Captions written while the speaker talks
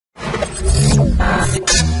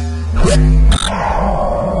Welcome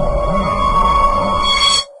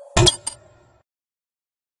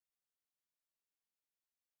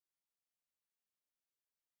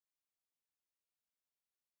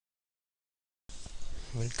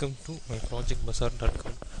to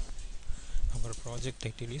myprojectbazaar.com. Our project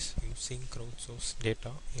title is Using Crowdsourced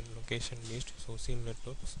Data in Location-Based Social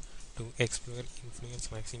Networks to Explore Influence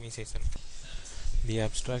Maximization. The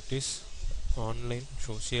abstract is online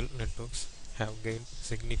social networks have gained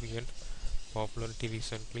significant popularity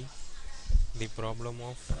recently. The problem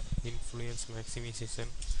of influence maximization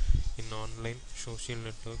in online social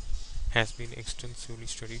network has been extensively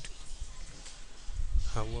studied.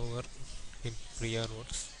 However, in prior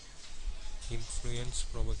works, influence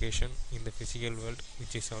propagation in the physical world,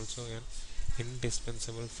 which is also an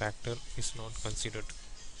indispensable factor, is not considered.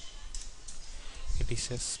 It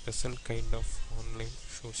is a special kind of online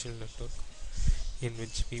social network in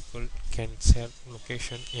which people can share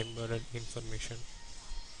location embedded information.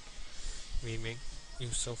 We make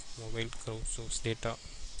use of mobile crowdsourced data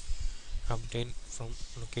obtained from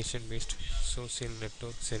location-based social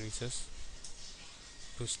network services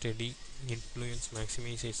to study influence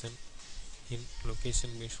maximization in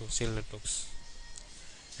location-based social networks.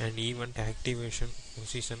 An event activation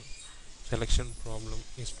position selection problem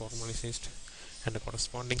is formalized and a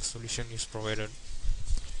corresponding solution is provided.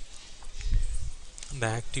 The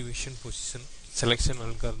activation position selection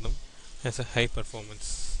algorithm has a high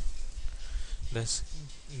performance. Thus,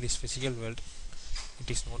 in this physical world, it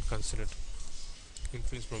is not considered.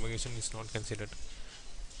 Influence propagation is not considered.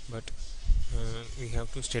 But we have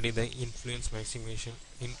to study the influence maximization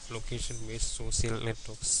in location-based social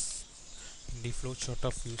networks. In the flowchart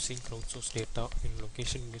of using crowdsourced data in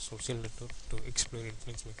location-based social network to explore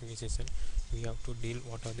influence maximization, we have to deal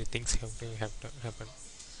what are the things have to happen.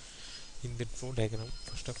 In the flow diagram,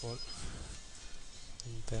 first of all,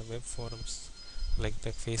 the web forums like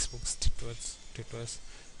the Facebooks, Twitters,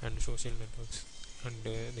 and social networks, and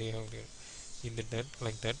they have in the that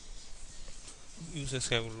like that. Users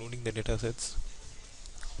have loading the datasets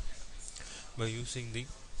by using the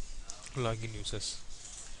login users,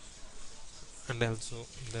 and also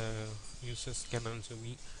the users can also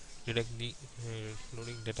be detect the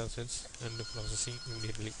loading datasets and the processing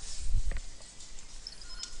immediately,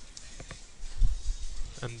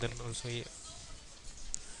 and then also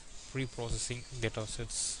pre-processing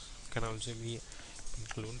datasets can also be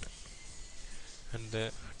included, and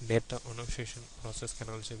the data annotation process can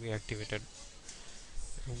also be activated.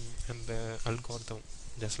 And the algorithm,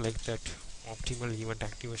 just like that optimal event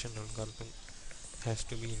activation algorithm, has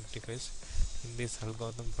to be interfaced. In this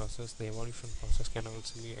algorithm process, the evolution process can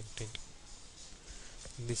also be obtained.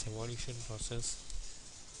 In this evolution process,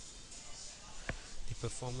 the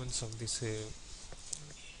performance of this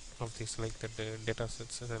like that data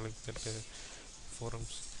sets like that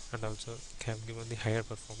forums, and also have given the higher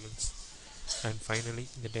performance. And finally,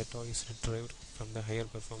 the data is retrieved from the higher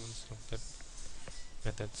performance of that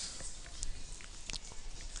methods.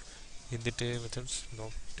 In the methods,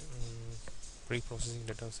 pre-processing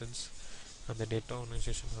data sets and the data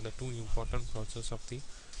organization are the two important processes of the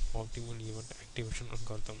optimal event activation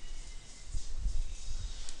algorithm.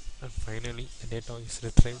 And finally, the data is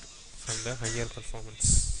retrieved from the higher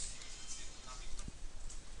performance.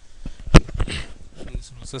 In this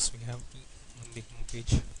process, we have to on the home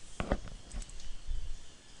page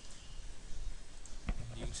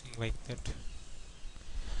using like that.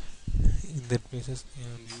 In that basis,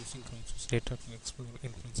 using crowdsourced data to explore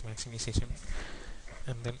influence maximization,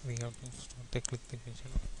 and then we have to start the click the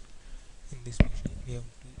mission. In this mission, we have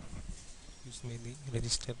to use the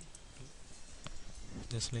register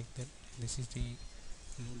just like that. This is the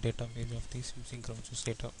data page of this using crowdsourced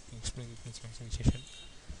data to explain influence maximization.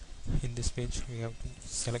 In this page, we have to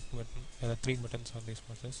select button. There are 3 buttons on this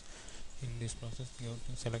process. In this process, we have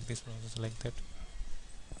to select this process like that.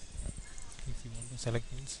 If you want to select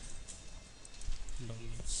means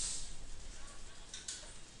downloads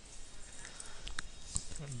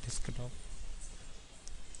and desktop.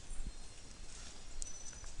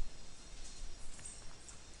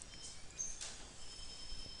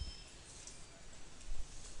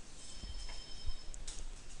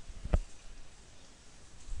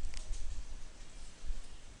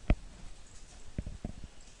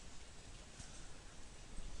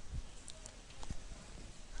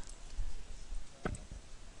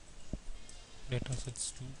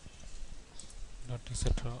 Datasets to dot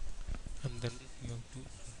etc, and then you have to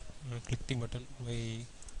click the button by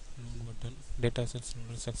load button. Datasets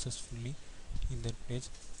loaded successfully. In that page,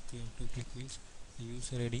 you have to click means the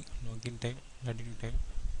user ID, login time, latitude time,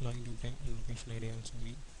 login time, and location ID also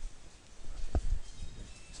be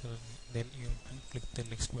then you have to click the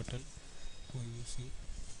next button for using.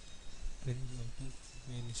 Then you have to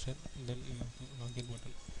register. Then you have to login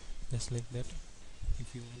button, just like that.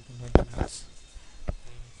 If you want to login means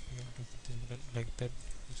you have to click this button like that.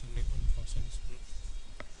 Username and password is full.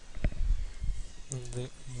 And then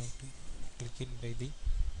you have to click in by the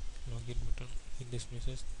login button in this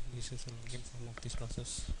message. This is a login form of this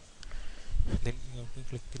process. Then you have to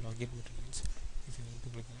click the login button means if you want to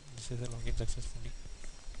click this is a login successfully.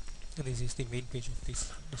 And this is the main page of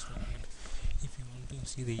this document. If you want to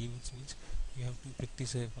see the events means you have to click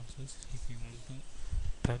this process. If you want to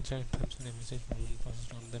transfer the message from one process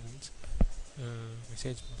to another means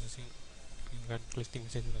message processing, you can click the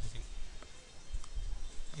message processing.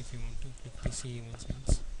 If you want to click the see events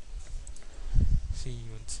means see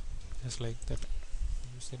events, just like that.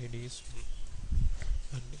 User ID is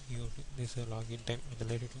and you have to, this is a login time and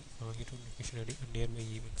related to login to location ID and nearby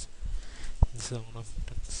events. This is one of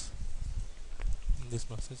buttons. In this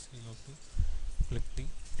process you have to click the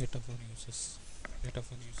data for users. Data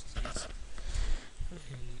for users means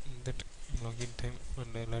in that login time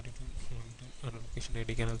and latitude, longitude and location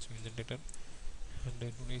ID can also be generated. And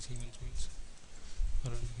today's events means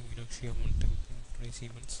Meenakshi Amman temple, today's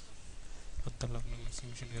events. Antala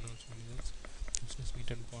Maximization can also be results. Business meet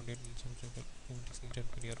and content in some circle, politics meet and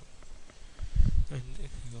career. And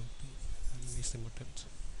you have to use the buttons.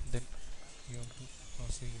 Then you have to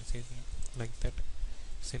pass the message like that.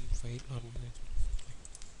 Send file or message.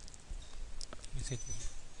 Send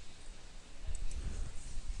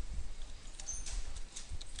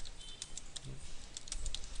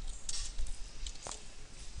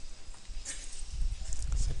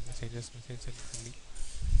message send fully.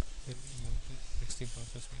 Then you have to next the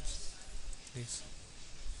process means this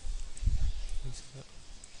is the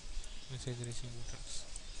message receive buttons.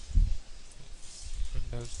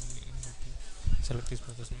 And also you have to select this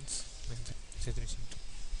process means message received.